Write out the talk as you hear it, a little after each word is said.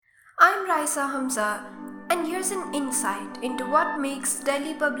I'm Raisa Hamza, and here's an insight into what makes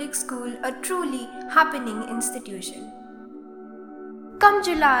Delhi Public School a truly happening institution. Come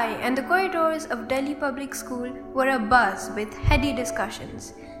July, and the corridors of Delhi Public School were abuzz with heady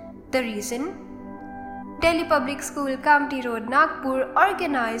discussions. The reason? Delhi Public School, Kamptee Road, Nagpur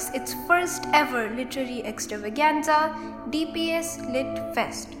organized its first ever literary extravaganza, DPS Lit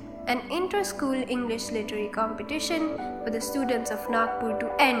Fest, an inter-school English literary competition for the students of Nagpur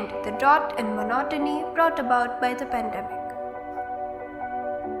to end the drought and monotony brought about by the pandemic.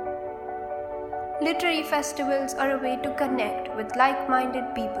 Literary festivals are a way to connect with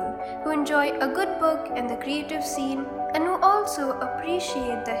like-minded people who enjoy a good book and the creative scene, and who also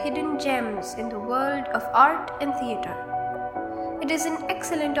appreciate the hidden gems in the world of art and theatre. It is an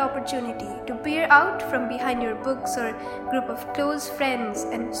excellent opportunity to peer out from behind your books or group of close friends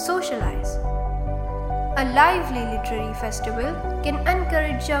and socialize. A lively literary festival can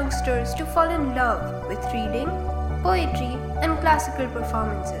encourage youngsters to fall in love with reading, poetry, and classical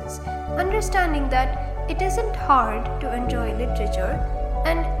performances, understanding that it isn't hard to enjoy literature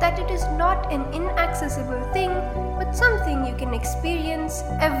and that it is not an inaccessible thing but something you can experience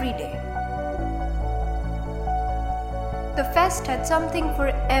every day. The fest had something for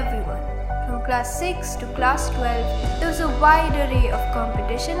everyone. From class 6 to class 12, there was a wide array of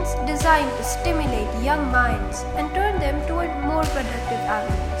competitions designed to stimulate young minds and turn them toward more productive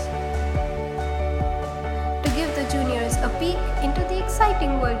avenues. To give the juniors a peek into the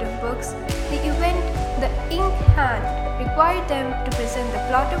exciting world of books, the event, The Ink Hand, required them to present the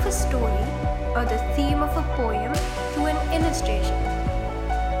plot of a story or the theme of a poem through an illustration.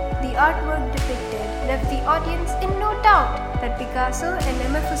 The artwork depicted left the audience in no doubt that Picasso and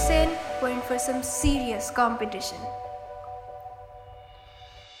M.F. Hussain were in for some serious competition.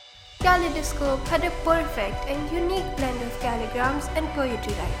 Kaleidoscope had a perfect and unique blend of calligrams and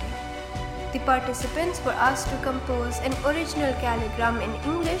poetry writing. The participants were asked to compose an original calligram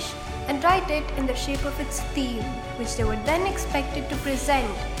in English and write it in the shape of its theme, which they were then expected to present,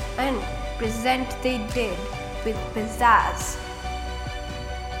 and present they did, with pizzazz.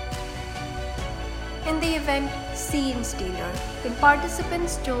 In the event Scene Stealer, the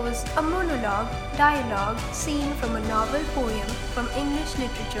participants chose a monologue, dialogue, scene from a novel poem from English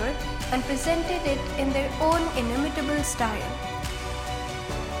literature and presented it in their own inimitable style.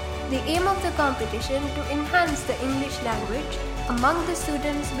 The aim of the competition to enhance the English language among the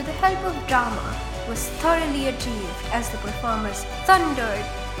students with the help of drama was thoroughly achieved as the performers thundered,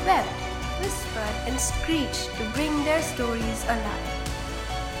 wept, whispered, and screeched to bring their stories alive.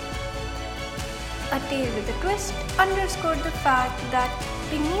 A Tale with a Twist underscored the fact that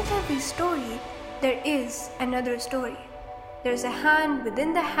beneath every story, there is another story. There's a hand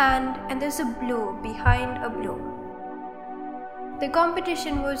within the hand, and there's a blow behind a blow. The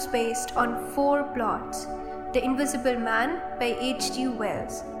competition was based on 4 plots: The Invisible Man by H.G.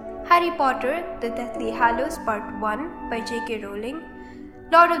 Wells, Harry Potter, The Deathly Hallows Part 1 by J.K. Rowling,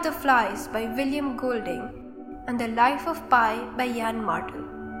 Lord of the Flies by William Golding, and The Life of Pi by Yann Martel.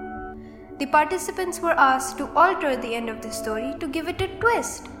 The participants were asked to alter the end of the story to give it a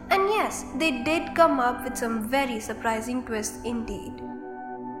twist, and yes, they did come up with some very surprising twists indeed.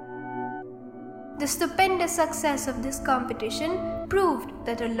 The stupendous success of this competition proved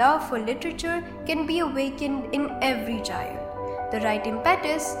that a love for literature can be awakened in every child. The right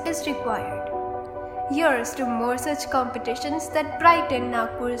impetus is required. Here's to more such competitions that brighten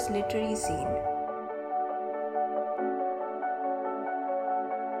Nagpur's literary scene.